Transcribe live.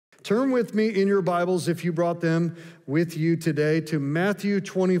Turn with me in your Bibles, if you brought them with you today, to Matthew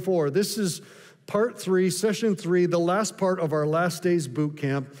 24. This is part 3, session 3, the last part of our Last Days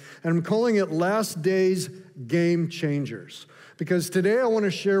Bootcamp, and I'm calling it Last Days Game Changers. Because today I want to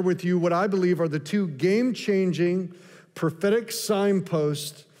share with you what I believe are the two game-changing prophetic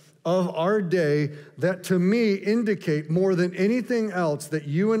signposts of our day that to me indicate more than anything else that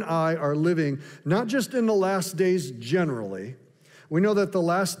you and I are living, not just in the last days generally. We know that the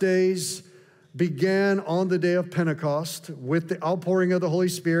last days began on the day of Pentecost with the outpouring of the Holy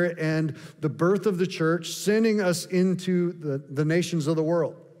Spirit and the birth of the church, sending us into the nations of the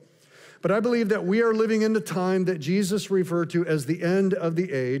world. But I believe that we are living in the time that Jesus referred to as the end of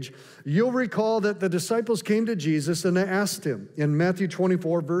the age. You'll recall that the disciples came to Jesus and they asked him in Matthew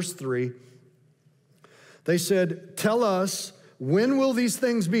 24, verse 3, they said, "Tell us, when will these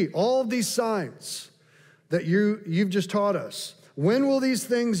things be? All of these signs that you've just taught us. When will these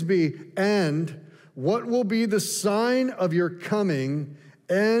things be? And what will be the sign of your coming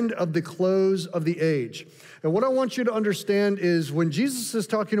and of the close of the age?" And what I want you to understand is when Jesus is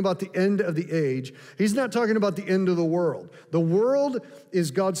talking about the end of the age, he's not talking about the end of the world. The world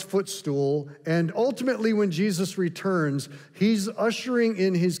is God's footstool, and ultimately when Jesus returns, he's ushering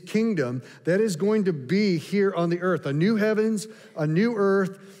in his kingdom that is going to be here on the earth. A new heavens, a new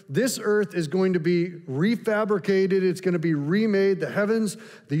earth. This earth is going to be refabricated. It's going to be remade. The heavens,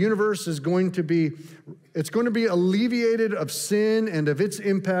 the universe is going to be, it's going to be alleviated of sin and of its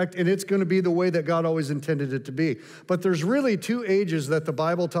impact, and it's going to be the way that God always intended it to be. But there's really two ages that the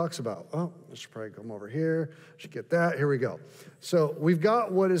Bible talks about. Oh, I should probably come over here. I should get that. Here we go. So we've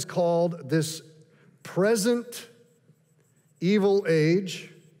got what is called this present evil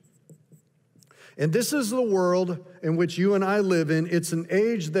age. And this is the world in which you and I live in. It's an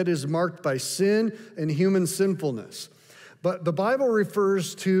age that is marked by sin and human sinfulness. But the Bible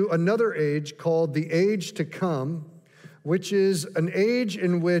refers to another age called the age to come, which is an age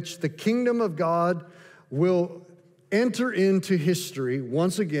in which the kingdom of God will enter into history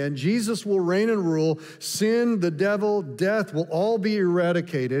once again. Jesus will reign and rule. Sin, the devil, death will all be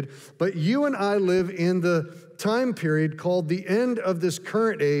eradicated. But you and I live in the time period called the end of this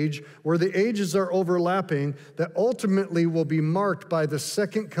current age, where the ages are overlapping, that ultimately will be marked by the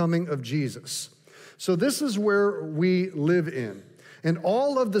second coming of Jesus. So this is where we live in. And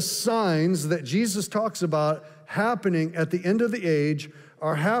all of the signs that Jesus talks about happening at the end of the age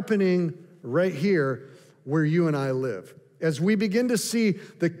are happening right here where you and I live. As we begin to see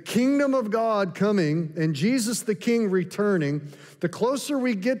the kingdom of God coming and Jesus the King returning, the closer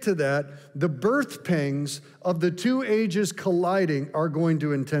we get to that, the birth pangs of the two ages colliding are going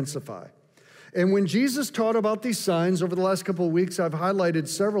to intensify. And when Jesus taught about these signs over the last couple of weeks, I've highlighted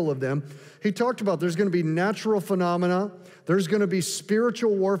several of them. He talked about there's going to be natural phenomena, there's going to be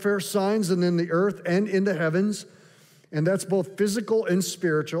spiritual warfare, signs in the earth and in the heavens, and that's both physical and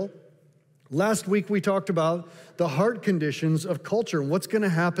spiritual. Last week, we talked about the heart conditions of culture and what's going to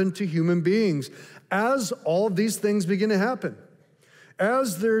happen to human beings as all of these things begin to happen.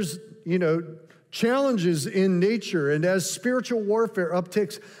 As there's, challenges in nature and as spiritual warfare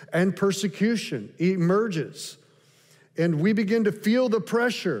upticks and persecution emerges, and we begin to feel the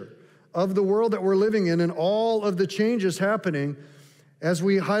pressure of the world that we're living in and all of the changes happening, as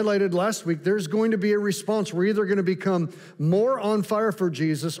we highlighted last week, there's going to be a response. We're either going to become more on fire for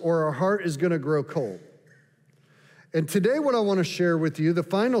Jesus or our heart is going to grow cold. And today what I want to share with you, the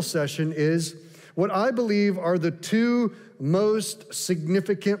final session, is what I believe are the two most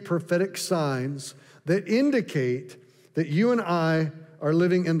significant prophetic signs that indicate that you and I are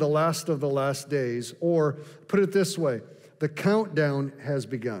living in the last of the last days, or put it this way, the countdown has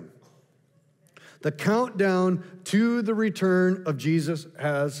begun. The countdown to the return of Jesus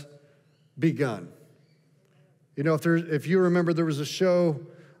has begun. If you remember, there was a show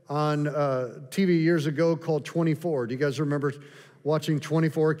on TV years ago called 24. Do you guys remember watching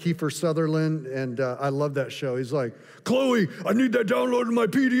 24? Kiefer Sutherland, and I love that show. He's like, "Chloe, I need that downloaded in my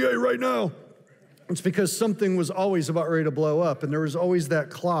PDA right now." It's because something was always about ready to blow up, and there was always that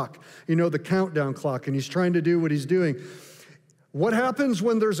clock, the countdown clock, and he's trying to do what he's doing. What happens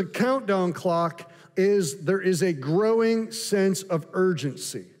when there's a countdown clock is there is a growing sense of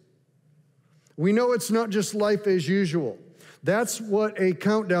urgency. We know it's not just life as usual. That's what a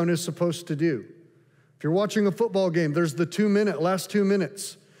countdown is supposed to do. If you're watching a football game, there's the last 2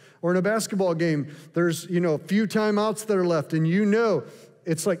 minutes. Or in a basketball game, there's, a few timeouts that are left, and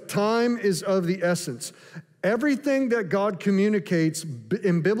it's like time is of the essence. Everything that God communicates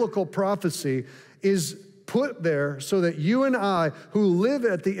in biblical prophecy is put there so that you and I, who live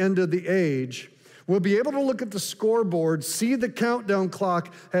at the end of the age, We'll be able to look at the scoreboard, see the countdown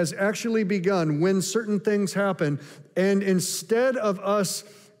clock has actually begun when certain things happen, and instead of us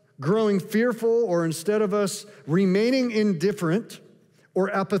growing fearful or instead of us remaining indifferent or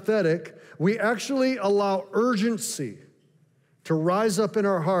apathetic, we actually allow urgency to rise up in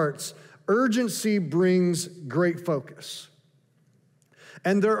our hearts. Urgency brings great focus.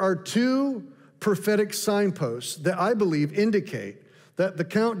 And there are two prophetic signposts that I believe indicate that the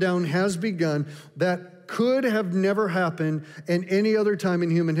countdown has begun that could have never happened in any other time in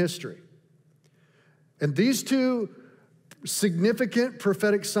human history. And these two significant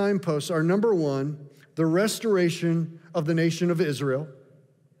prophetic signposts are, number one, the restoration of the nation of Israel,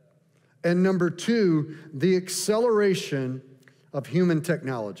 and number two, the acceleration of human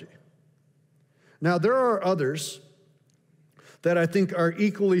technology. Now, there are others that I think are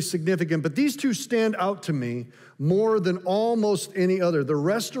equally significant, but these two stand out to me more than almost any other. The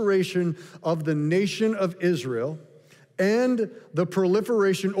restoration of the nation of Israel and the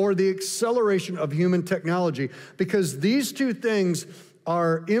proliferation or the acceleration of human technology, because these two things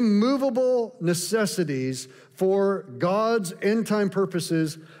are immovable necessities for God's end-time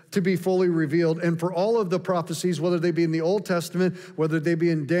purposes to be fully revealed, and for all of the prophecies, whether they be in the Old Testament, whether they be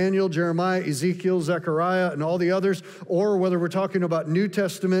in Daniel, Jeremiah, Ezekiel, Zechariah, and all the others, or whether we're talking about New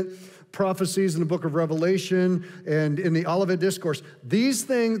Testament prophecies in the book of Revelation and in the Olivet Discourse. These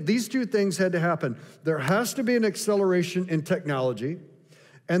two things had to happen. There has to be an acceleration in technology,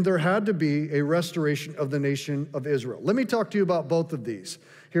 and there had to be a restoration of the nation of Israel. Let me talk to you about both of these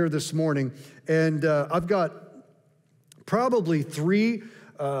here this morning. And I've got probably 3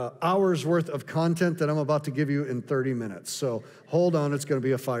 hours worth of content that I'm about to give you in 30 minutes. So hold on, it's going to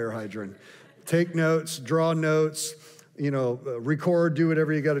be a fire hydrant. Take notes, draw notes, record, do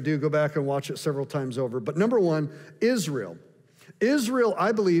whatever you got to do. Go back and watch it several times over. But number one, Israel. Israel,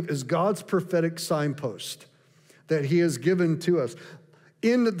 I believe, is God's prophetic signpost that he has given to us.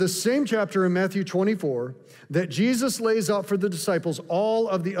 In the same chapter in Matthew 24, that Jesus lays out for the disciples all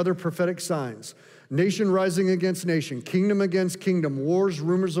of the other prophetic signs. Nation rising against nation, kingdom against kingdom, wars,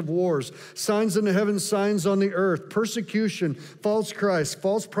 rumors of wars, signs in the heavens, signs on the earth, persecution, false Christ,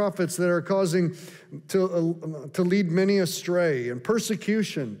 false prophets that are causing to lead many astray, and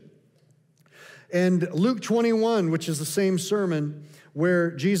persecution. And Luke 21, which is the same sermon,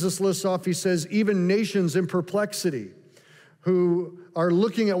 where Jesus lists off, he says, even nations in perplexity, who are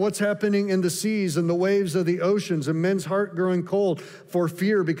looking at what's happening in the seas and the waves of the oceans, and men's heart growing cold for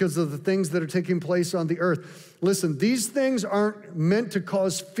fear because of the things that are taking place on the earth. Listen, these things aren't meant to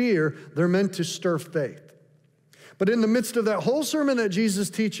cause fear, they're meant to stir faith. But in the midst of that whole sermon that Jesus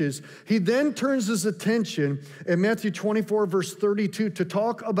teaches, he then turns his attention in Matthew 24, verse 32, to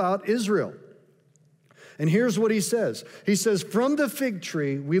talk about Israel. And here's what he says. He says, from the fig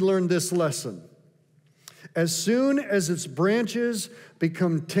tree, we learn this lesson. As soon as its branches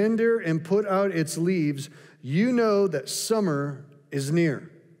become tender and put out its leaves, you know that summer is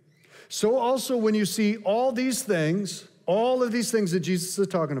near. So also when you see all of these things that Jesus is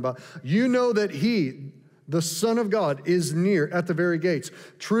talking about, you know that he, the Son of God, is near at the very gates.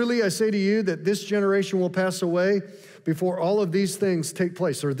 Truly I say to you that this generation will pass away before all of these things take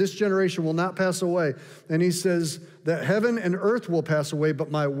place, or this generation will not pass away. And he says that heaven and earth will pass away,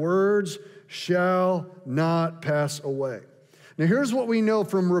 but my words shall not pass away. Now here's what we know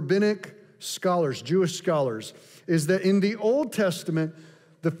from rabbinic scholars, Jewish scholars, is that in the Old Testament,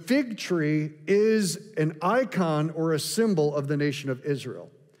 the fig tree is an icon or a symbol of the nation of Israel.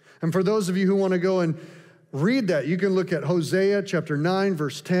 And for those of you who want to go and read that, you can look at Hosea chapter 9,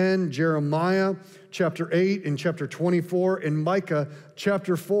 verse 10, Jeremiah chapter 8 and chapter 24, and Micah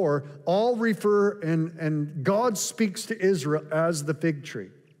chapter 4, all refer, and God speaks to Israel as the fig tree.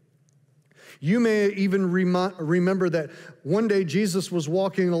 You may even remember that one day Jesus was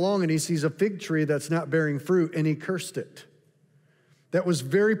walking along and he sees a fig tree that's not bearing fruit, and he cursed it. That was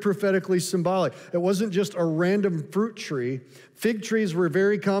very prophetically symbolic. It wasn't just a random fruit tree. Fig trees were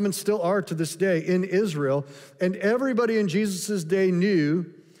very common, still are to this day in Israel, and everybody in Jesus' day knew,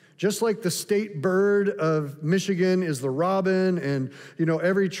 just like the state bird of Michigan is the robin, and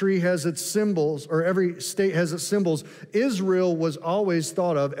every tree has its symbols, or every state has its symbols, Israel was always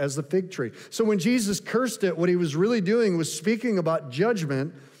thought of as the fig tree. So when Jesus cursed it, what he was really doing was speaking about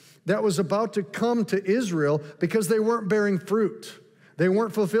judgment that was about to come to Israel because they weren't bearing fruit. They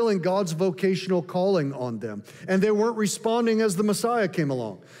weren't fulfilling God's vocational calling on them, and they weren't responding as the Messiah came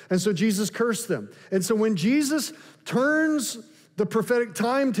along. And so Jesus cursed them. And so when Jesus turns the prophetic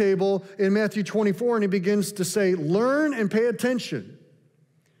timetable in Matthew 24, and he begins to say, learn and pay attention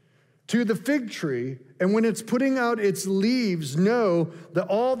to the fig tree And when it's putting out its leaves, know that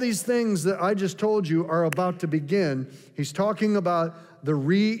all these things that I just told you are about to begin. He's talking about the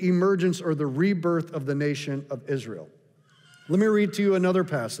re-emergence or the rebirth of the nation of Israel. Let me read to you another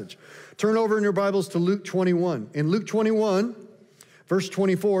passage. Turn over in your Bibles to Luke 21. In Luke 21, verse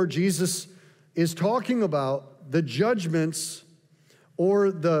 24, Jesus is talking about the judgments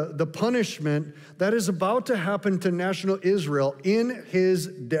or the punishment that is about to happen to national Israel in his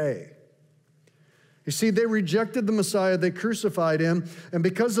day. You see, they rejected the Messiah, they crucified him, and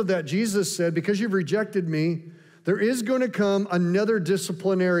because of that, Jesus said, because you've rejected me, there is going to come another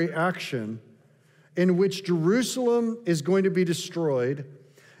disciplinary action in which Jerusalem is going to be destroyed,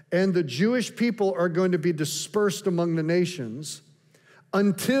 and the Jewish people are going to be dispersed among the nations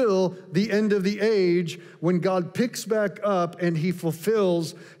until the end of the age when God picks back up and he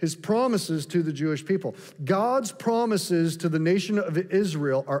fulfills his promises to the Jewish people. God's promises to the nation of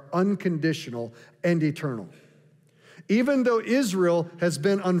Israel are unconditional and eternal. Even though Israel has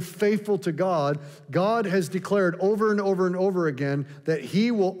been unfaithful to God, God has declared over and over and over again that he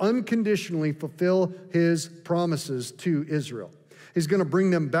will unconditionally fulfill his promises to Israel. He's going to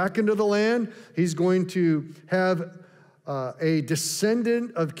bring them back into the land. He's going to have a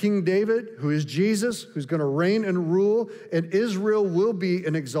descendant of King David, who is Jesus, who's going to reign and rule, and Israel will be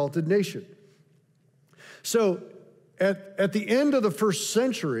an exalted nation. So at the end of the first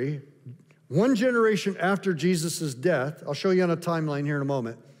century, one generation after Jesus' death, I'll show you on a timeline here in a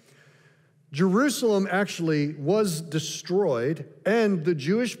moment, Jerusalem actually was destroyed, and the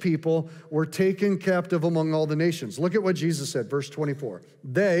Jewish people were taken captive among all the nations. Look at what Jesus said, verse 24.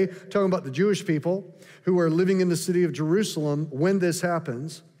 They, talking about the Jewish people who are living in the city of Jerusalem when this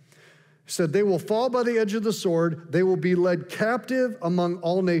happens, said, they will fall by the edge of the sword, they will be led captive among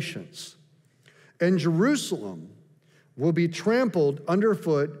all nations, and Jerusalem will be trampled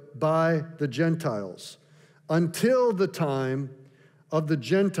underfoot by the Gentiles until the time of the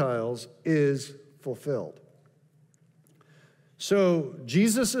Gentiles is fulfilled. So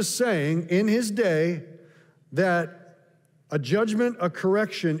Jesus is saying in his day that a judgment, a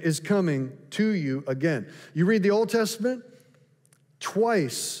correction is coming to you again. You read the Old Testament,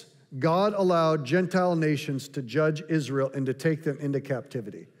 twice God allowed Gentile nations to judge Israel and to take them into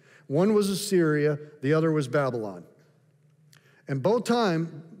captivity. One was Assyria, the other was Babylon. And both times,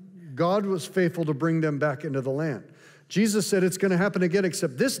 God was faithful to bring them back into the land. Jesus said it's going to happen again,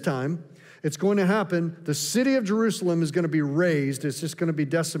 except this time it's going to happen. The city of Jerusalem is going to be razed. It's just going to be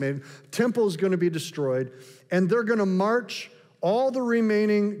decimated. Temple is going to be destroyed. And they're going to march all the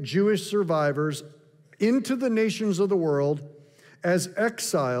remaining Jewish survivors into the nations of the world as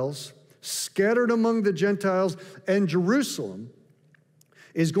exiles, scattered among the Gentiles. And Jerusalem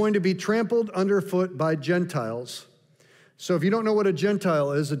is going to be trampled underfoot by Gentiles. So if you don't know what a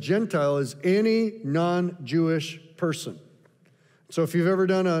Gentile is any non-Jewish person. So if you've ever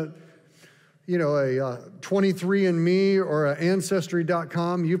done a 23andMe or a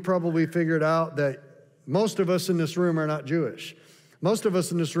Ancestry.com, you've probably figured out that most of us in this room are not Jewish. Most of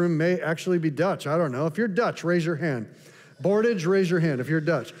us in this room may actually be Dutch. I don't know. If you're Dutch, raise your hand. Bordage, raise your hand if you're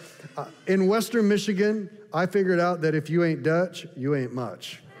Dutch. In Western Michigan, I figured out that if you ain't Dutch, you ain't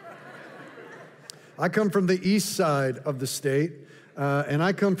much. I come from the east side of the state, and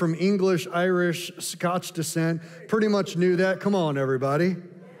I come from English, Irish, Scotch descent. Pretty much knew that. Come on, everybody.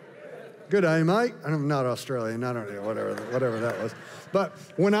 Good day, mate. I'm not Australian. I don't know, whatever that was. But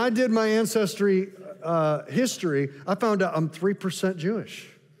when I did my ancestry history, I found out I'm 3% Jewish.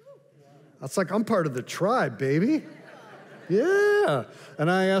 That's like, I'm part of the tribe, baby. Yeah.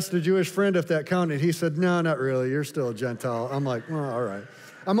 And I asked a Jewish friend if that counted. He said, no, not really. You're still a Gentile. I'm like, well, all right.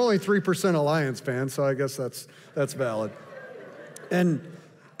 I'm only 3% Alliance fan, so I guess that's valid.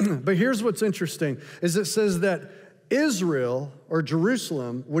 But here's what's interesting, is it says that Israel, or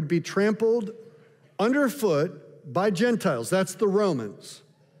Jerusalem, would be trampled underfoot by Gentiles. That's the Romans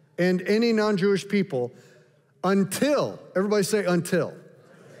and any non-Jewish people until, everybody say until,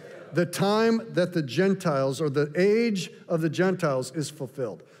 the time that the Gentiles, or the age of the Gentiles is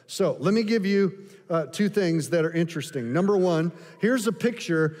fulfilled. So let me give you two things that are interesting. Number one, here's a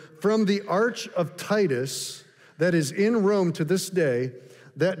picture from the Arch of Titus that is in Rome to this day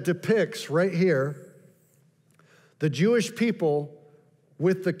that depicts right here the Jewish people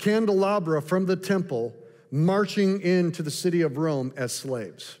with the candelabra from the temple marching into the city of Rome as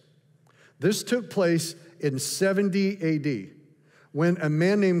slaves. This took place in 70 AD when a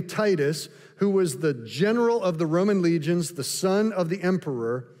man named Titus, who was the general of the Roman legions, the son of the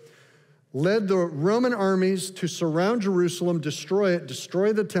emperor, led the Roman armies to surround Jerusalem, destroy it,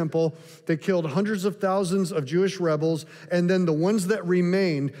 destroy the temple. They killed hundreds of thousands of Jewish rebels, and then the ones that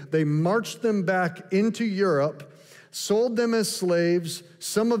remained, they marched them back into Europe, sold them as slaves.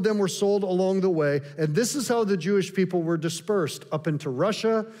 Some of them were sold along the way, and this is how the Jewish people were dispersed up into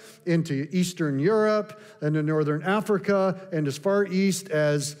Russia, into Eastern Europe, into Northern Africa, and as far east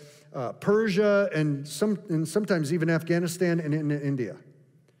as Persia, and sometimes even Afghanistan and in India.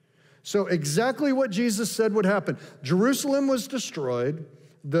 So exactly what Jesus said would happen. Jerusalem was destroyed.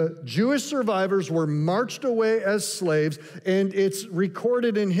 The Jewish survivors were marched away as slaves, and it's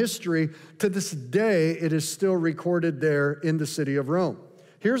recorded in history. To this day, it is still recorded there in the city of Rome.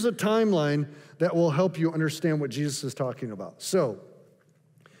 Here's a timeline that will help you understand what Jesus is talking about. So,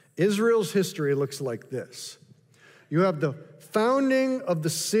 Israel's history looks like this. You have the founding of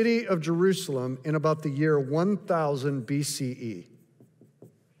the city of Jerusalem in about the year 1000 BCE.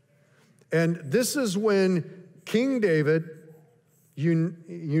 And this is when King David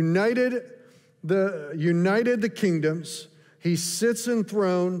united the kingdoms. He sits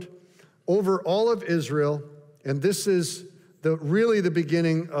enthroned over all of Israel, and this is really the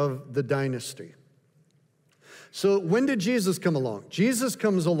beginning of the dynasty. So when did Jesus come along? Jesus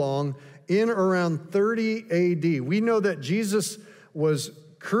comes along in around 30 AD. We know that Jesus was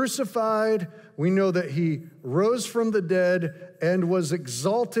crucified. We know that he rose from the dead and was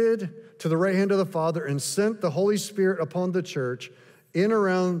exalted to the right hand of the Father and sent the Holy Spirit upon the church in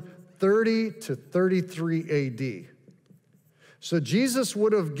around 30 to 33 AD. So Jesus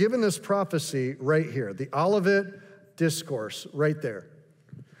would have given this prophecy right here, the Olivet Discourse right there.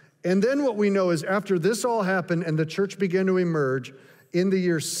 And then what we know is after this all happened and the church began to emerge, in the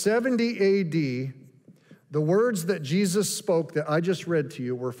year 70 AD, the words that Jesus spoke that I just read to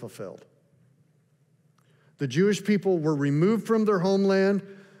you were fulfilled. The Jewish people were removed from their homeland.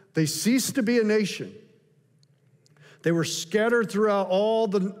 They ceased to be a nation. They were scattered throughout all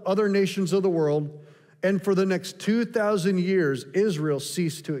the other nations of the world, and for the next 2,000 years, Israel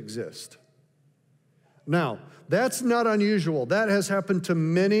ceased to exist. Now, that's not unusual. That has happened to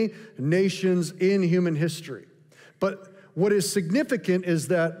many nations in human history. But what is significant is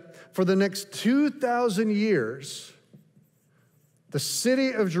that for the next 2,000 years, the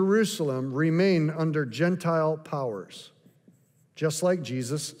city of Jerusalem remained under Gentile powers, just like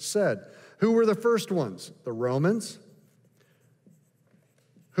Jesus said. Who were the first ones? The Romans.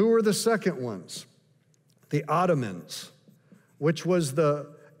 Who were the second ones? The Ottomans, which was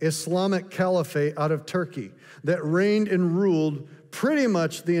the Islamic Caliphate out of Turkey that reigned and ruled pretty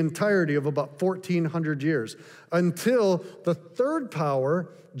much the entirety of about 1,400 years until the third power,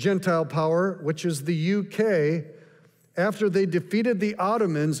 Gentile power, which is the UK, after they defeated the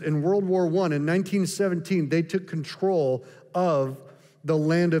Ottomans in World War I in 1917, they took control of the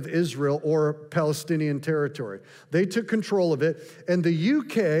land of Israel or Palestinian territory. They took control of it, and the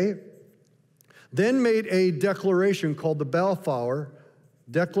UK then made a declaration called the Balfour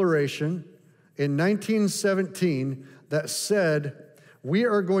Declaration in 1917 that said, we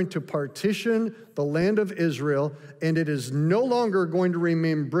are going to partition the land of Israel, and it is no longer going to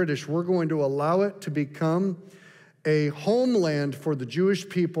remain British. We're going to allow it to become a homeland for the Jewish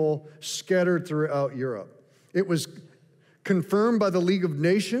people scattered throughout Europe. It was confirmed by the League of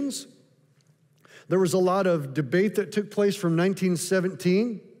Nations. There was a lot of debate that took place from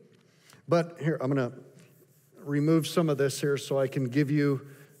 1917. But here, I'm going to remove some of this here so I can give you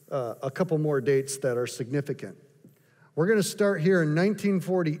a couple more dates that are significant. We're going to start here in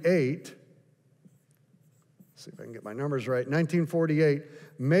 1948. Let's see if I can get my numbers right. 1948,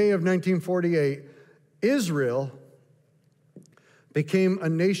 May of 1948, Israel became a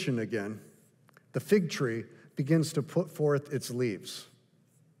nation again. The fig tree begins to put forth its leaves.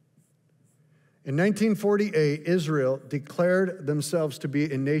 In 1948, Israel declared themselves to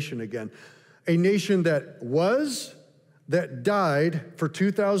be a nation again. A nation that died for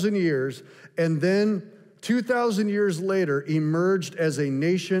 2,000 years, and then 2,000 years later emerged as a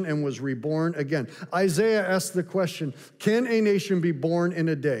nation and was reborn again. Isaiah asked the question, can a nation be born in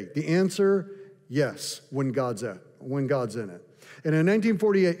a day? The answer, yes, when God's in it. And in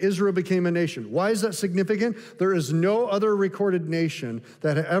 1948, Israel became a nation. Why is that significant? There is no other recorded nation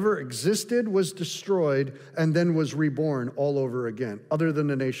that ever existed, was destroyed, and then was reborn all over again, other than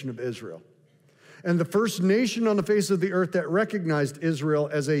the nation of Israel. And the first nation on the face of the earth that recognized Israel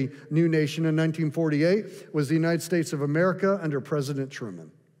as a new nation in 1948 was the United States of America under President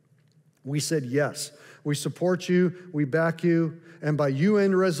Truman. We said, yes, we support you, we back you, and by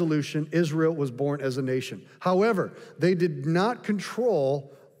UN resolution, Israel was born as a nation. However, they did not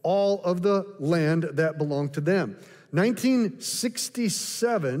control all of the land that belonged to them.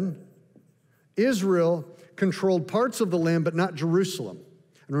 1967, Israel controlled parts of the land, but not Jerusalem.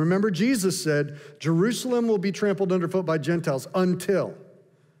 And remember, Jesus said, Jerusalem will be trampled underfoot by Gentiles until.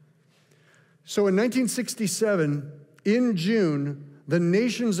 So in 1967, in June, the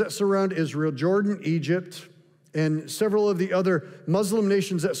nations that surround Israel, Jordan, Egypt, and several of the other Muslim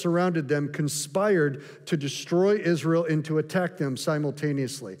nations that surrounded them conspired to destroy Israel and to attack them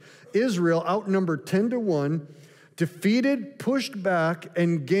simultaneously. Israel, outnumbered 10-1, defeated, pushed back,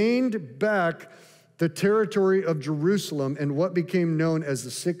 and gained back the territory of Jerusalem in what became known as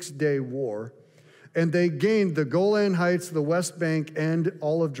the Six-Day War. And they gained the Golan Heights, the West Bank, and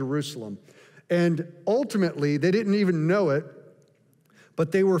all of Jerusalem. And ultimately, they didn't even know it,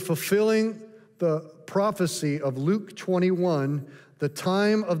 but they were fulfilling the prophecy of Luke 21, the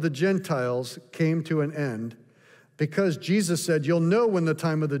time of the Gentiles came to an end, because Jesus said, you'll know when the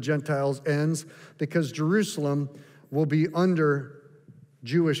time of the Gentiles ends, because Jerusalem will be under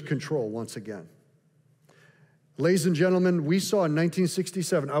Jewish control once again. Ladies and gentlemen, we saw in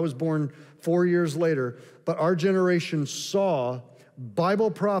 1967, I was born 4 years later, but our generation saw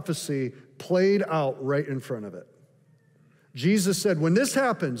Bible prophecy played out right in front of it. Jesus said, when this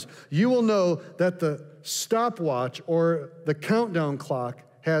happens, you will know that the stopwatch or the countdown clock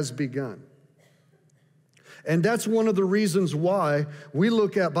has begun. And that's one of the reasons why we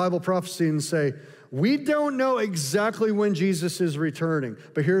look at Bible prophecy and say, we don't know exactly when Jesus is returning,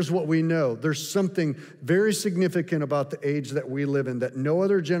 but here's what we know. There's something very significant about the age that we live in that no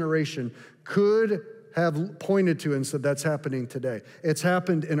other generation could have pointed to and said that's happening today. It's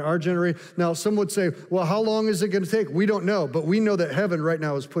happened in our generation. Now, some would say, well, how long is it going to take? We don't know, but we know that heaven right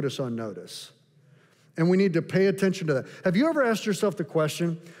now has put us on notice. And we need to pay attention to that. Have you ever asked yourself the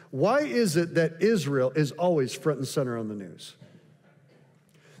question, why is it that Israel is always front and center on the news?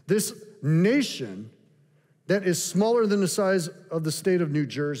 This nation that is smaller than the size of the state of New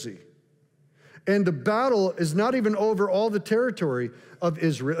Jersey. And the battle is not even over all the territory of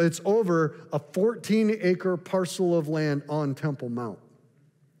Israel. It's over a 14-acre parcel of land on Temple Mount.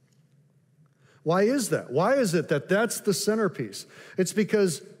 Why is that? Why is it that that's the centerpiece? It's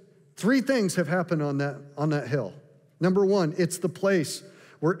because three things have happened on that hill. Number one, it's the place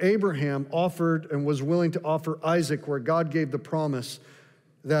where Abraham offered and was willing to offer Isaac, where God gave the promise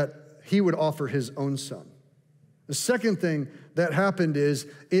that he would offer his own son. The second thing that happened is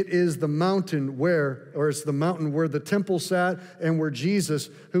it is the mountain where the temple sat and where Jesus,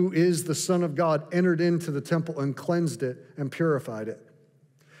 who is the Son of God, entered into the temple and cleansed it and purified it.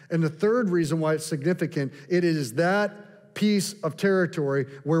 And the third reason why it's significant, it is that piece of territory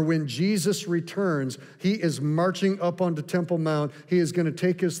where when Jesus returns, he is marching up onto Temple Mount. He is going to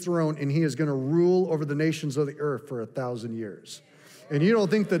take his throne and he is going to rule over the nations of the earth for 1,000 years. And you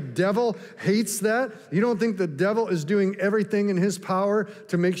don't think the devil hates that? You don't think the devil is doing everything in his power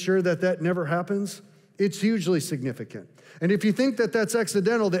to make sure that that never happens? It's hugely significant. And if you think that that's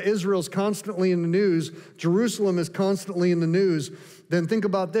accidental, that Israel's constantly in the news, Jerusalem is constantly in the news, then think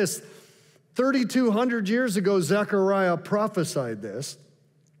about this. 3,200 years ago, Zechariah prophesied this.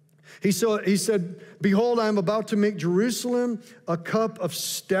 He said, behold, I am about to make Jerusalem a cup of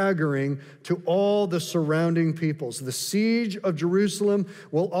staggering to all the surrounding peoples. The siege of Jerusalem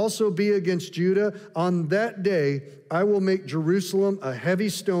will also be against Judah. On that day, I will make Jerusalem a heavy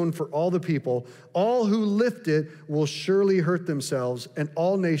stone for all the people. All who lift it will surely hurt themselves, and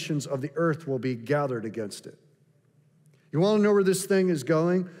all nations of the earth will be gathered against it. You want to know where this thing is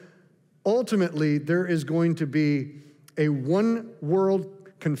going? Ultimately, there is going to be a one world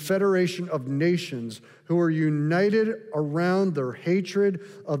confederation of nations who are united around their hatred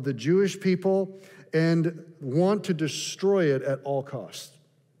of the Jewish people and want to destroy it at all costs.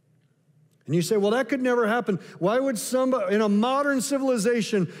 And you say, well, that could never happen. Why would somebody, in a modern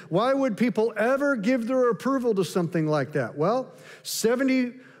civilization, why would people ever give their approval to something like that? Well,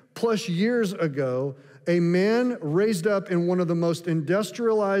 70 plus years ago, a man raised up in one of the most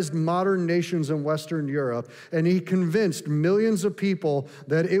industrialized modern nations in Western Europe, and he convinced millions of people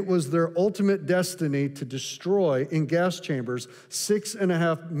that it was their ultimate destiny to destroy in gas chambers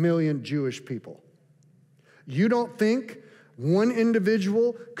 6.5 million Jewish people. You don't think one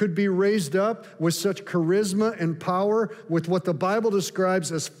individual could be raised up with such charisma and power with what the Bible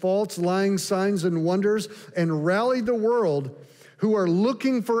describes as false, lying signs and wonders and rally the world who are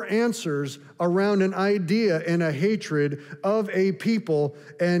looking for answers around an idea and a hatred of a people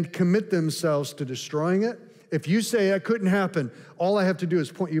and commit themselves to destroying it? If you say that couldn't happen, all I have to do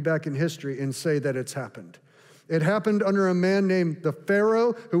is point you back in history and say that it's happened. It happened under a man named the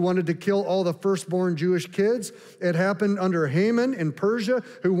Pharaoh who wanted to kill all the firstborn Jewish kids. It happened under Haman in Persia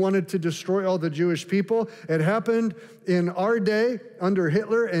who wanted to destroy all the Jewish people. It happened in our day under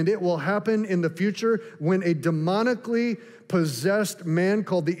Hitler, and it will happen in the future when a demonically possessed man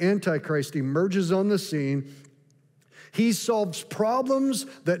called the Antichrist emerges on the scene. He solves problems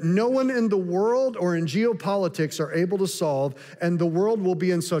that no one in the world or in geopolitics are able to solve, and the world will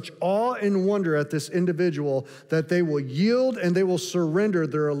be in such awe and wonder at this individual that they will yield and they will surrender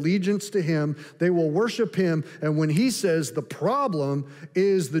their allegiance to him. They will worship him, and when he says the problem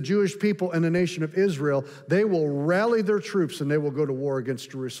is the Jewish people and the nation of Israel, they will rally their troops and they will go to war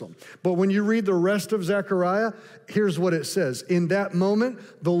against Jerusalem. But when you read the rest of Zechariah, here's what it says. In that moment,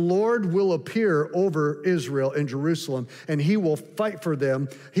 the Lord will appear over Israel and Jerusalem, and he will fight for them.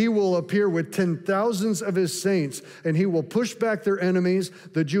 He will appear with 10,000s of his saints, and he will push back their enemies.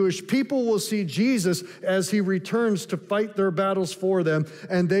 The Jewish people will see Jesus as he returns to fight their battles for them,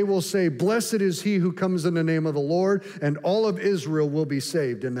 and they will say, "Blessed is he who comes in the name of the Lord," and all of Israel will be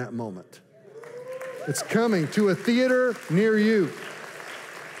saved in that moment. It's coming to a theater near you.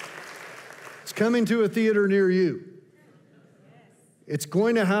 It's coming to a theater near you. It's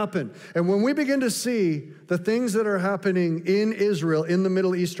going to happen. And when we begin to see the things that are happening in Israel, in the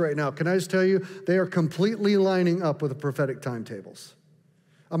Middle East right now, can I just tell you, they are completely lining up with the prophetic timetables.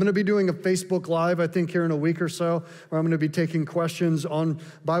 I'm going to be doing a Facebook Live, I think, here in a week or so, where I'm going to be taking questions on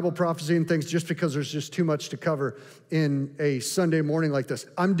Bible prophecy and things just because there's just too much to cover in a Sunday morning like this.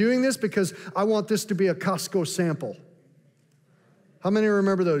 I'm doing this because I want this to be a Costco sample. How many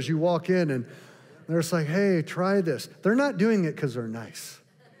remember those? You walk in and they're just like, "Hey, try this." They're not doing it because they're nice.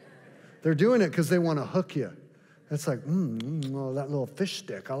 They're doing it because they want to hook you. It's like, oh, that little fish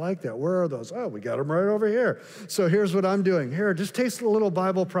stick, I like that. Where are those? Oh, we got them right over here. So here's what I'm doing. Here, just taste a little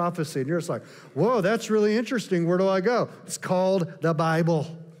Bible prophecy. And you're just like, whoa, that's really interesting. Where do I go? It's called the Bible.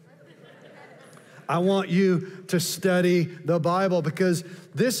 I want you to study the Bible because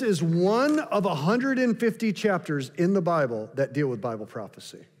this is one of 150 chapters in the Bible that deal with Bible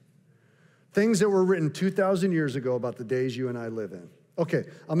prophecy. Things that were written 2,000 years ago about the days you and I live in. Okay,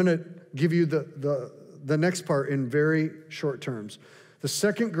 I'm going to give you the next part in very short terms. The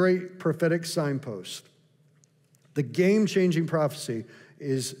second great prophetic signpost, the game-changing prophecy,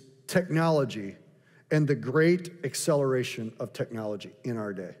 is technology and the great acceleration of technology in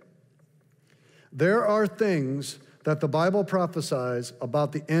our day. There are things that the Bible prophesies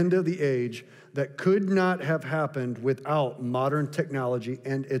about the end of the age that could not have happened without modern technology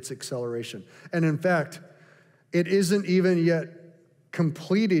and its acceleration. And in fact, it isn't even yet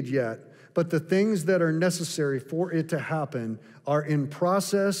completed yet, but the things that are necessary for it to happen are in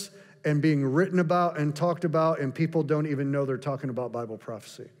process and being written about and talked about, and people don't even know they're talking about Bible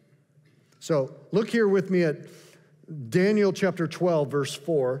prophecy. So look here with me at Daniel chapter 12, verse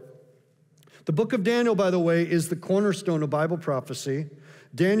 4. The book of Daniel, by the way, is the cornerstone of Bible prophecy.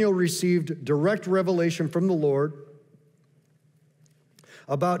 Daniel received direct revelation from the Lord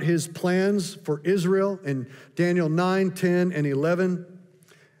about his plans for Israel in Daniel 9, 10, and 11.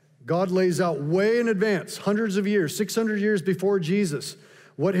 God lays out way in advance, hundreds of years, 600 years before Jesus,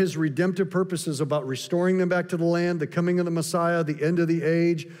 what his redemptive purpose is about restoring them back to the land, the coming of the Messiah, the end of the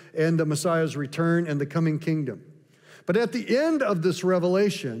age, and the Messiah's return and the coming kingdom. But at the end of this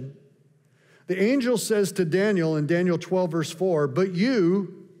revelation, the angel says to Daniel in Daniel 12, verse 4, "But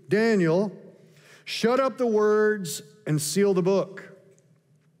you, Daniel, shut up the words and seal the book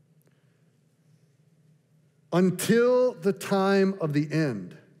until the time of the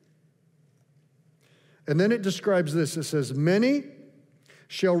end." And then it describes this. It says, "Many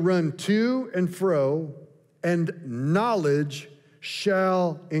shall run to and fro, and knowledge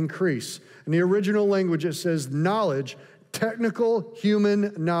shall increase." In the original language, it says knowledge, technical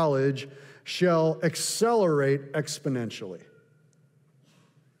human knowledge, shall accelerate exponentially.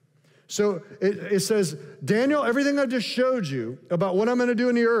 So it says, Daniel, everything I just showed you about what I'm going to do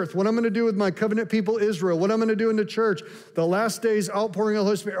in the earth, what I'm going to do with my covenant people Israel, what I'm going to do in the church, the last days outpouring of the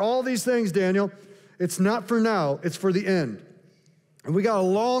Holy Spirit, all these things, Daniel, it's not for now, it's for the end. And we got a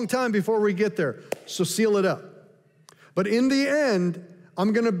long time before we get there, so seal it up. But in the end,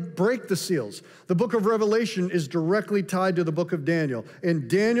 I'm going to break the seals. The book of Revelation is directly tied to the book of Daniel. In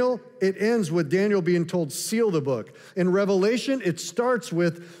Daniel, it ends with Daniel being told, seal the book. In Revelation, it starts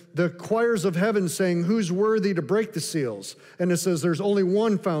with the choirs of heaven saying, who's worthy to break the seals? And it says there's only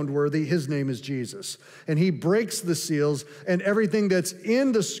one found worthy. His name is Jesus. And he breaks the seals, and everything that's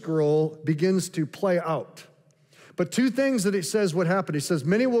in the scroll begins to play out. But two things that it says would happen. It says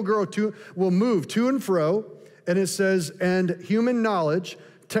many will move to and fro. And it says, and human knowledge,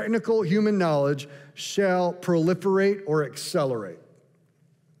 technical human knowledge shall proliferate or accelerate.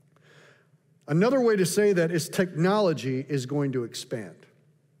 Another way to say that is technology is going to expand.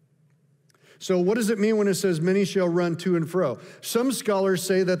 So what does it mean when it says many shall run to and fro? Some scholars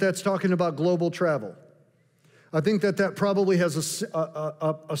say that that's talking about global travel. I think that probably has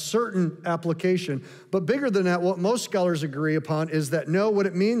a certain application. But bigger than that, what most scholars agree upon is that no, what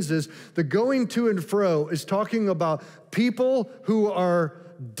it means is the going to and fro is talking about people who are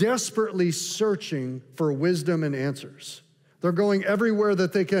desperately searching for wisdom and answers. They're going everywhere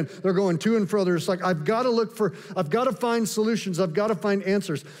that they can. They're going to and fro. They're just like, I've got to find solutions. I've got to find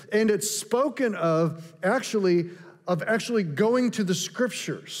answers. And it's spoken of actually going to the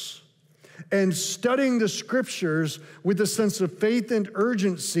scriptures and studying the scriptures with a sense of faith and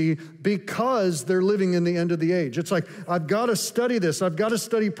urgency because they're living in the end of the age. It's like, I've got to study this. I've got to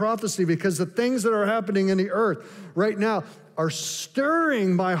study prophecy because the things that are happening in the earth right now are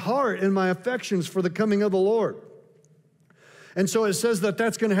stirring my heart and my affections for the coming of the Lord. And so it says that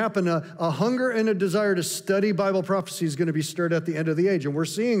that's going to happen. A hunger and a desire to study Bible prophecy is going to be stirred at the end of the age, and we're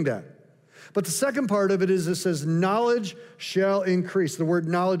seeing that. But the second part of it is it says, knowledge shall increase. The word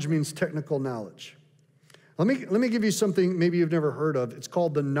knowledge means technical knowledge. Let me give you something maybe you've never heard of. It's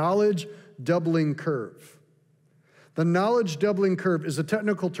called the knowledge doubling curve. The knowledge doubling curve is a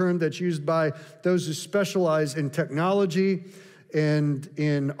technical term that's used by those who specialize in technology and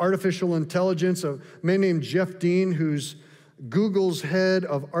in artificial intelligence. A man named Jeff Dean, who's Google's head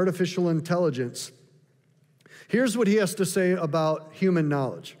of artificial intelligence. Here's what he has to say about human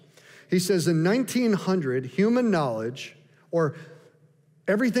knowledge. He says in 1900, human knowledge, or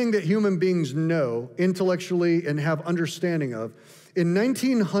everything that human beings know intellectually and have understanding of, in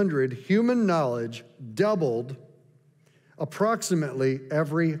 1900, human knowledge doubled approximately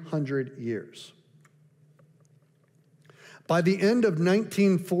every 100 years. By the end of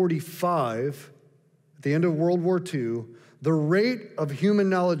 1945, at the end of World War II, the rate of human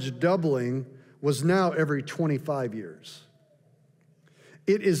knowledge doubling was now every 25 years.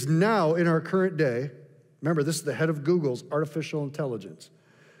 It is now, in our current day, remember this is the head of Google's artificial intelligence.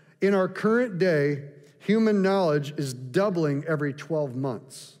 In our current day, human knowledge is doubling every 12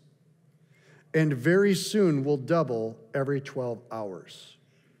 months. And very soon will double every 12 hours.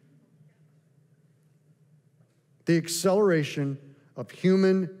 The acceleration of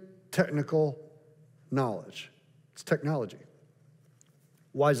human technical knowledge. It's technology.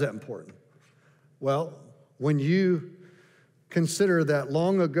 Why is that important? Well, when you consider that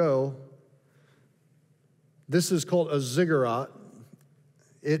long ago, this is called a ziggurat.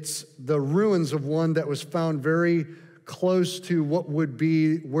 It's the ruins of one that was found very close to what would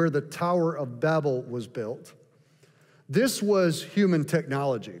be where the Tower of Babel was built. This was human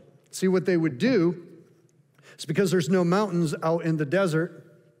technology. See, what they would do is because there's no mountains out in the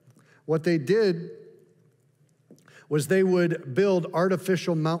desert, what they did was they would build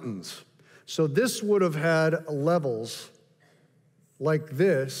artificial mountains. So this would have had levels like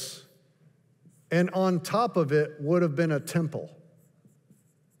this, and on top of it would have been a temple.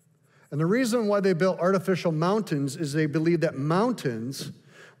 And the reason why they built artificial mountains is they believed that mountains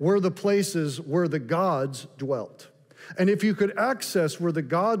were the places where the gods dwelt. And if you could access where the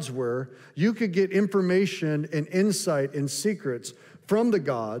gods were, you could get information and insight and secrets from the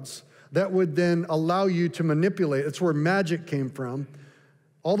gods that would then allow you to manipulate. It's where magic came from,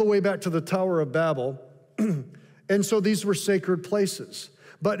 all the way back to the Tower of Babel. And so these were sacred places.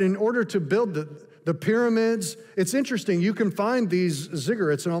 But in order to build the pyramids, it's interesting. You can find these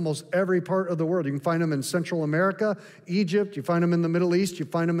ziggurats in almost every part of the world. You can find them in Central America, Egypt. You find them in the Middle East. You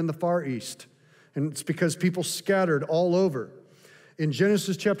find them in the Far East. And it's because people scattered all over. In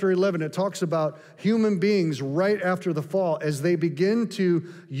Genesis chapter 11, it talks about human beings right after the fall as they begin to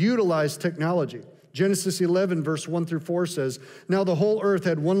utilize technology. Genesis 11, verse 1 through 4 says, "Now the whole earth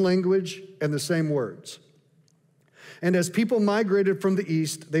had one language and the same words. And as people migrated from the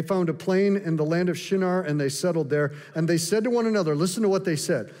east, they found a plain in the land of Shinar, and they settled there. And they said to one another," listen to what they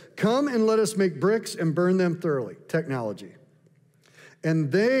said, "Come and let us make bricks and burn them thoroughly." Technology.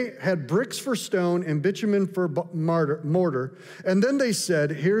 "And they had bricks for stone and bitumen for mortar. And then they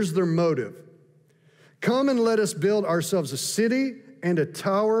said," here's their motive, "Come and let us build ourselves a city and a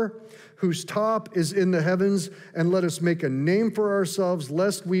tower whose top is in the heavens, and let us make a name for ourselves,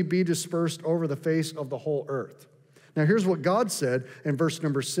 lest we be dispersed over the face of the whole earth." Now here's what God said in verse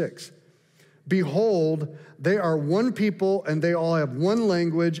number 6. "Behold, they are one people, and they all have one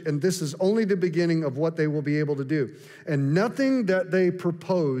language, and this is only the beginning of what they will be able to do. And nothing that they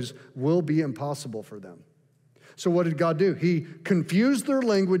propose will be impossible for them." So what did God do? He confused their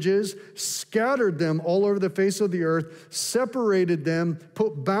languages, scattered them all over the face of the earth, separated them,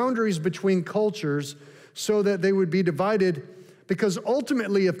 put boundaries between cultures so that they would be divided. Because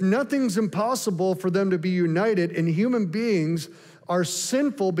ultimately, if nothing's impossible for them to be united, and human beings are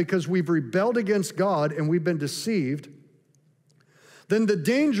sinful because we've rebelled against God and we've been deceived, then the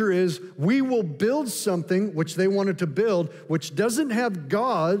danger is we will build something which they wanted to build, which doesn't have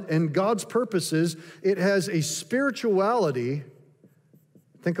God and God's purposes. It has a spirituality.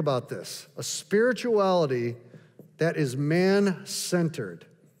 Think about this, a spirituality that is man-centered.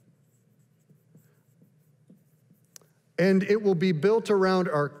 And it will be built around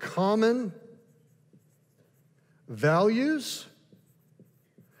our common values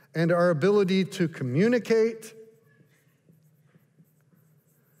and our ability to communicate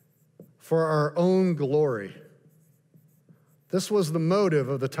for our own glory. This was the motive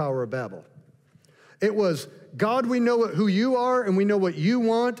of the Tower of Babel. It was, God, we know who you are, and we know what you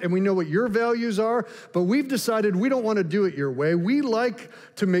want, and we know what your values are, but we've decided we don't want to do it your way. We like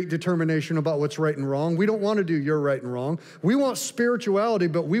to make determination about what's right and wrong. We don't want to do your right and wrong. We want spirituality,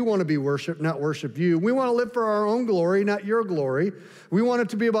 but we want to be worshiped, not worship you. We want to live for our own glory, not your glory. We want it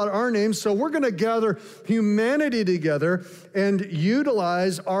to be about our name, so we're going to gather humanity together and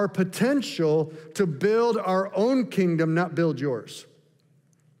utilize our potential to build our own kingdom, not build yours.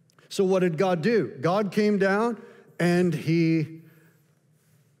 So what did God do? God came down and he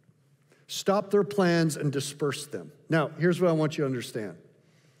stopped their plans and dispersed them. Now, here's what I want you to understand.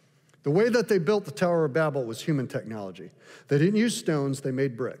 The way that they built the Tower of Babel was human technology. They didn't use stones, they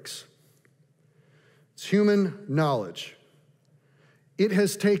made bricks. It's human knowledge. It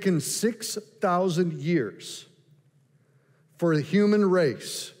has taken 6,000 years for the human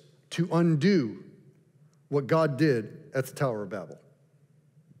race to undo what God did at the Tower of Babel.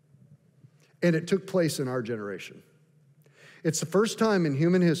 And it took place in our generation. It's the first time in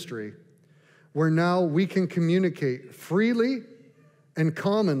human history where now we can communicate freely and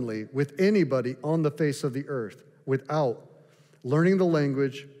commonly with anybody on the face of the earth without learning the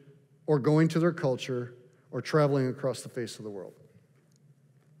language or going to their culture or traveling across the face of the world.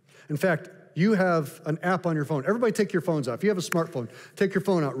 In fact, you have an app on your phone. Everybody take your phones out. If you have a smartphone, take your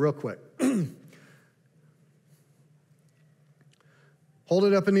phone out real quick. Hold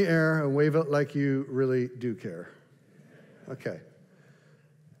it up in the air and wave it like you really do care. Okay.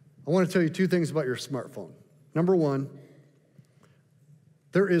 I want to tell you two things about your smartphone. Number one,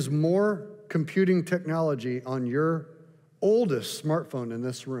 there is more computing technology on your oldest smartphone in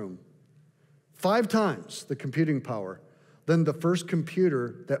this room, 5 times the computing power than the first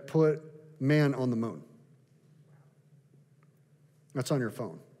computer that put man on the moon. That's on your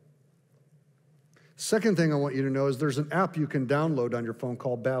phone. Second thing I want you to know is there's an app you can download on your phone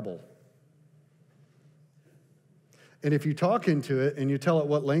called Babbel. And if you talk into it and you tell it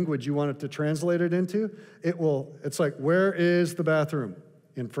what language you want it to translate it into, it's like, where is the bathroom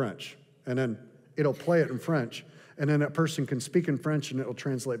in French? And then it'll play it in French. And then that person can speak in French and it'll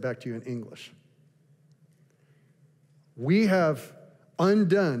translate back to you in English. We have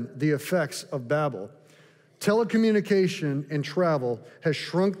undone the effects of Babel. Telecommunication and travel has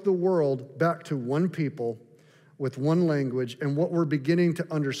shrunk the world back to one people with one language, and what we're beginning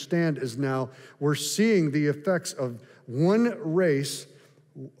to understand is now we're seeing the effects of one race,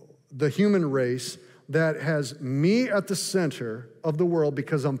 the human race, that has me at the center of the world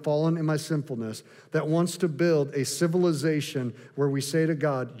because I'm fallen in my sinfulness, that wants to build a civilization where we say to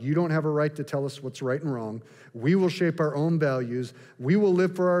God, you don't have a right to tell us what's right and wrong. We will shape our own values. We will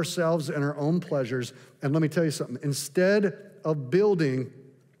live for ourselves and our own pleasures. And let me tell you something. Instead of building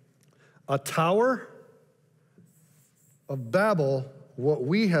a tower of Babel, what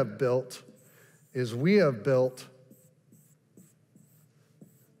we have built is we have built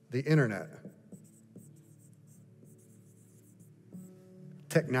the internet.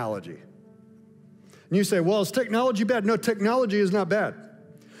 Technology. And you say, well, is technology bad? No, technology is not bad.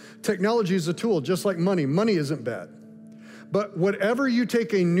 Technology is a tool, just like money. Money isn't bad. But whatever you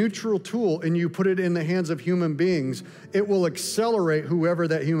take a neutral tool and you put it in the hands of human beings, it will accelerate whoever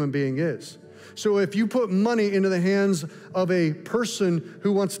that human being is. So if you put money into the hands of a person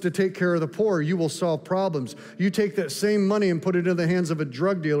who wants to take care of the poor, you will solve problems. You take that same money and put it in the hands of a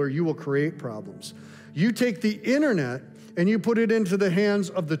drug dealer, you will create problems. You take the internet and you put it into the hands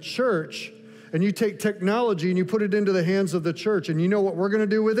of the church, and you take technology and you put it into the hands of the church, and you know what we're going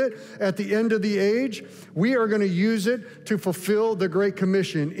to do with it? At the end of the age, we are going to use it to fulfill the Great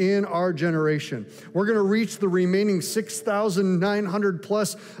Commission in our generation. We're going to reach the remaining 6,900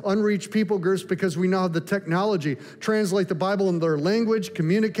 plus unreached people groups because we now have the technology. Translate the Bible in their language,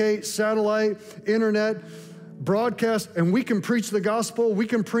 communicate, satellite, internet. broadcast, and we can preach the gospel, we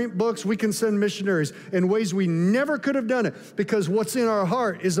can print books, we can send missionaries in ways we never could have done it, because what's in our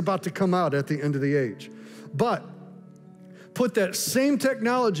heart is about to come out at the end of the age. But put that same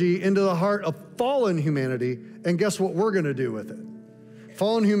technology into the heart of fallen humanity, and guess what we're going to do with it?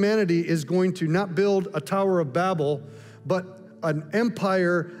 Fallen humanity is going to not build a Tower of Babel, but an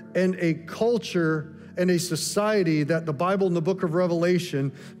empire and a culture and a society that the Bible in the book of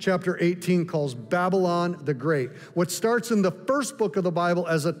Revelation, chapter 18, calls Babylon the Great. What starts in the first book of the Bible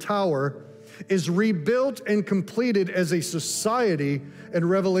as a tower is rebuilt and completed as a society in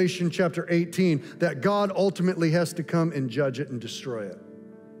Revelation chapter 18, that God ultimately has to come and judge it and destroy it.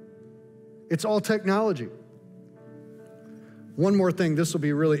 It's all technology. One more thing, this will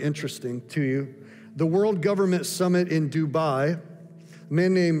be really interesting to you. The World Government Summit in Dubai, a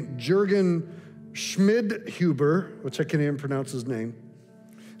man named Jürgen Schmidhuber, which I can't even pronounce his name,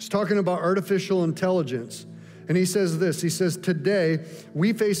 is talking about artificial intelligence. And he says this, he says, today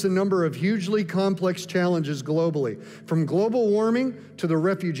we face a number of hugely complex challenges globally, from global warming to the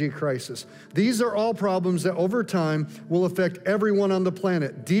refugee crisis. These are all problems that over time will affect everyone on the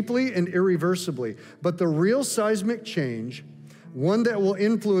planet deeply and irreversibly. But the real seismic change, one that will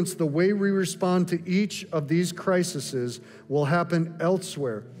influence the way we respond to each of these crises, will happen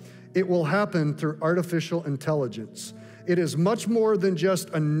elsewhere. It will happen through artificial intelligence. It is much more than just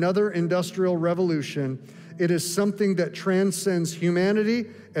another industrial revolution. It is something that transcends humanity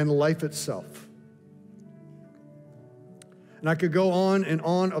and life itself. And I could go on and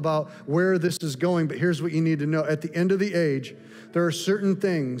on about where this is going, but here's what you need to know. At the end of the age, there are certain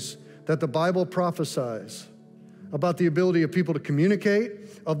things that the Bible prophesies about the ability of people to communicate,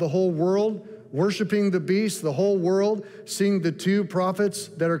 of the whole world worshiping the beast, the whole world seeing the two prophets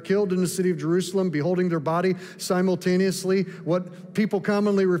that are killed in the city of Jerusalem, beholding their body simultaneously, what people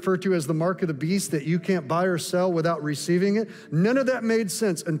commonly refer to as the mark of the beast, that you can't buy or sell without receiving it. None of that made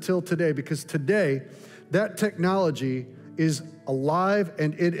sense until today, because today that technology is alive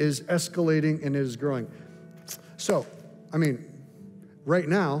and it is escalating and it is growing. So, I mean, right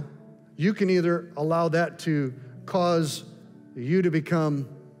now, you can either allow that to cause you to become,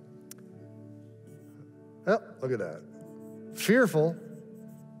 oh, look at that, fearful.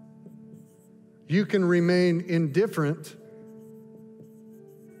 You can remain indifferent,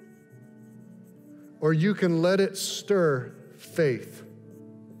 or you can let it stir faith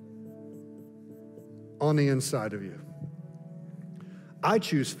on the inside of you. I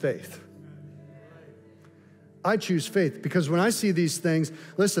choose faith. I choose faith because when I see these things,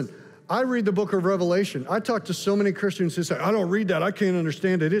 listen, I read the book of Revelation. I talk to so many Christians who say, I don't read that, I can't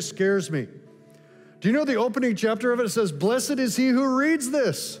understand it, it scares me. Do you know the opening chapter of it? It says, blessed is he who reads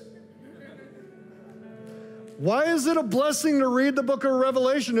this. Why is it a blessing to read the book of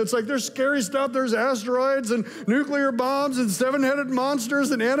Revelation? It's like there's scary stuff. There's asteroids and nuclear bombs and seven-headed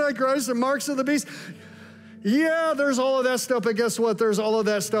monsters and Antichrist and marks of the beast. Yeah, there's all of that stuff, but guess what? There's all of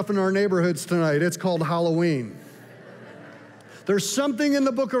that stuff in our neighborhoods tonight. It's called Halloween. There's something in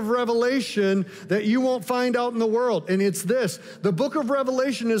the book of Revelation that you won't find out in the world, and it's this. The book of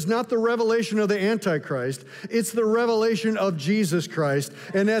Revelation is not the revelation of the Antichrist. It's the revelation of Jesus Christ.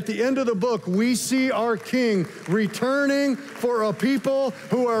 And at the end of the book, we see our King returning for a people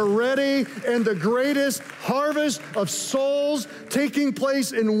who are ready, and the greatest harvest of souls taking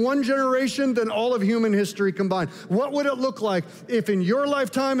place in one generation than all of human history combined. What would it look like if in your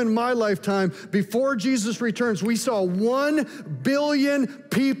lifetime and my lifetime, before Jesus returns, we saw 1 billion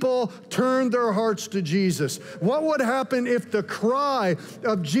people turn their hearts to Jesus? What would happen if the cry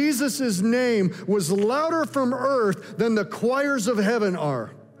of Jesus' name was louder from earth than the choirs of heaven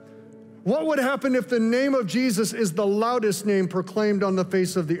are? What would happen if the name of Jesus is the loudest name proclaimed on the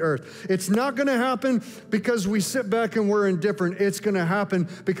face of the earth? It's not going to happen because we sit back and we're indifferent. It's going to happen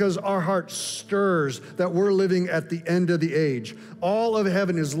because our heart stirs that we're living at the end of the age. All of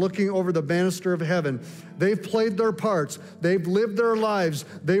heaven is looking over the banister of heaven. They've played their parts. They've lived their lives.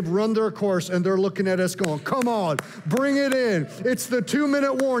 They've run their course, and they're looking at us going, come on, bring it in. It's the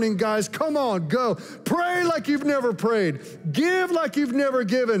 2-minute warning, guys. Come on, go. Pray like you've never prayed. Give like you've never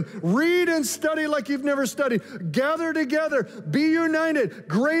given. Read and study like you've never studied. Gather together. Be united.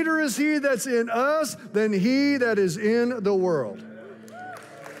 Greater is he that's in us than he that is in the world.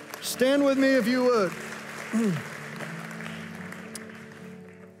 Stand with me if you would.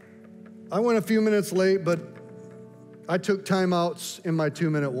 I went a few minutes late, but I took timeouts in my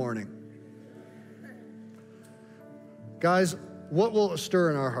 2-minute warning. Guys, what will it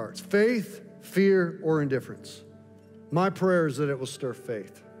stir in our hearts? Faith, fear, or indifference? My prayer is that it will stir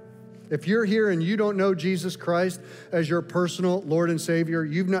faith. If you're here and you don't know Jesus Christ as your personal Lord and Savior,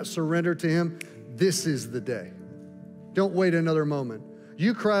 you've not surrendered to him, This is the day. Don't wait another moment.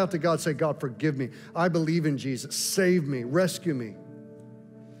 You cry out to God, say, God, forgive me. I believe in Jesus. Save me, rescue me.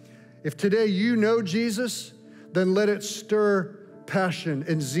 If today you know Jesus, then let it stir passion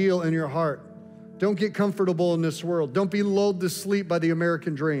and zeal in your heart. Don't get comfortable in this world. Don't be lulled to sleep by the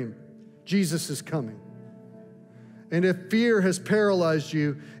American dream. Jesus is coming. And if fear has paralyzed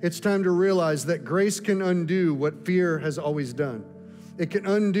you, it's time to realize that grace can undo what fear has always done. It can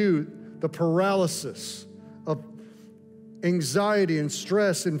undo the paralysis of anxiety and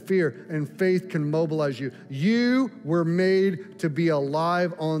stress and fear, and faith can mobilize you. You were made to be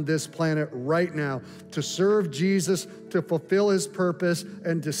alive on this planet right now, to serve Jesus, to fulfill his purpose,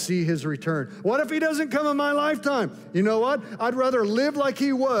 and to see his return. What if he doesn't come in my lifetime? You know what? I'd rather live like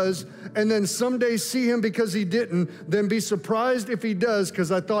he was and then someday see him because he didn't than be surprised if he does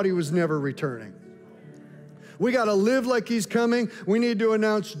because I thought he was never returning. We got to live like he's coming. We need to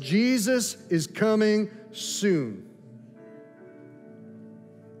announce Jesus is coming soon.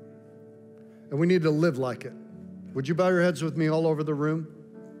 And we need to live like it. Would you bow your heads with me all over the room?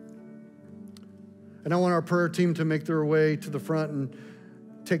 And I want our prayer team to make their way to the front and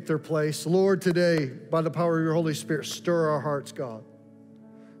take their place. Lord, today, by the power of your Holy Spirit, stir our hearts, God.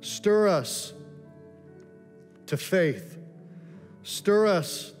 Stir us to faith. Stir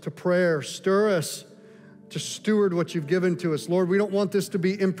us to prayer. Stir us to steward what you've given to us. Lord, we don't want this to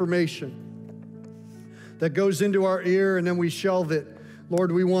be information that goes into our ear and then we shelve it.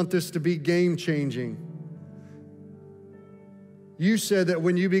 Lord, we want this to be game-changing. You said that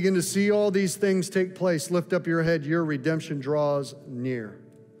when you begin to see all these things take place, lift up your head, your redemption draws near.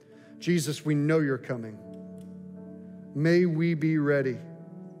 Jesus, we know you're coming. May we be ready.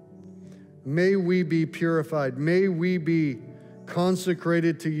 May we be purified. May we be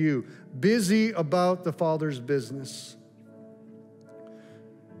consecrated to you, busy about the Father's business.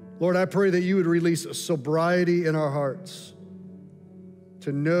 Lord, I pray that you would release a sobriety in our hearts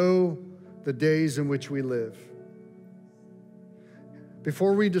to know the days in which we live.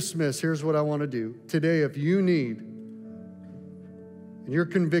 Before we dismiss, here's what I want to do. Today, if you need, and you're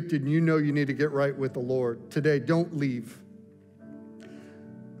convicted and you know you need to get right with the Lord, today, don't leave.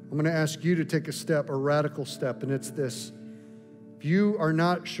 I'm going to ask you to take a step, a radical step, and it's this. If you are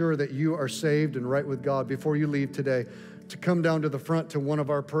not sure that you are saved and right with God before you leave today, to come down to the front to one of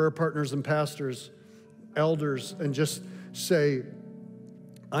our prayer partners and pastors, elders, and just say,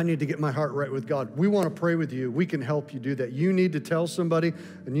 I need to get my heart right with God. We want to pray with you. We can help you do that. You need to tell somebody,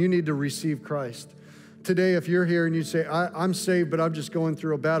 and you need to receive Christ. Today, if you're here and you say, I'm saved, but I'm just going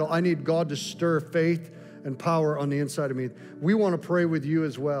through a battle, I need God to stir faith and power on the inside of me. We want to pray with you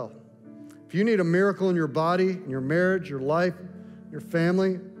as well. If you need a miracle in your body, in your marriage, your life, your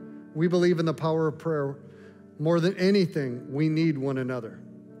family, we believe in the power of prayer. More than anything, we need one another.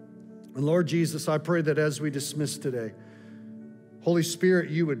 And Lord Jesus, I pray that as we dismiss today, Holy Spirit,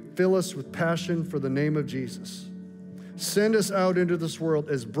 you would fill us with passion for the name of Jesus. Send us out into this world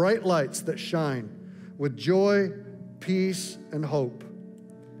as bright lights that shine with joy, peace, and hope.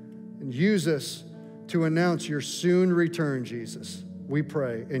 And use us to announce your soon return, Jesus. We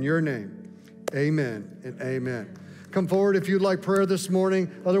pray in your name. Amen and amen. Come forward if you'd like prayer this morning.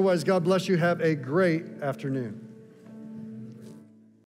 Otherwise, God bless you. Have a great afternoon.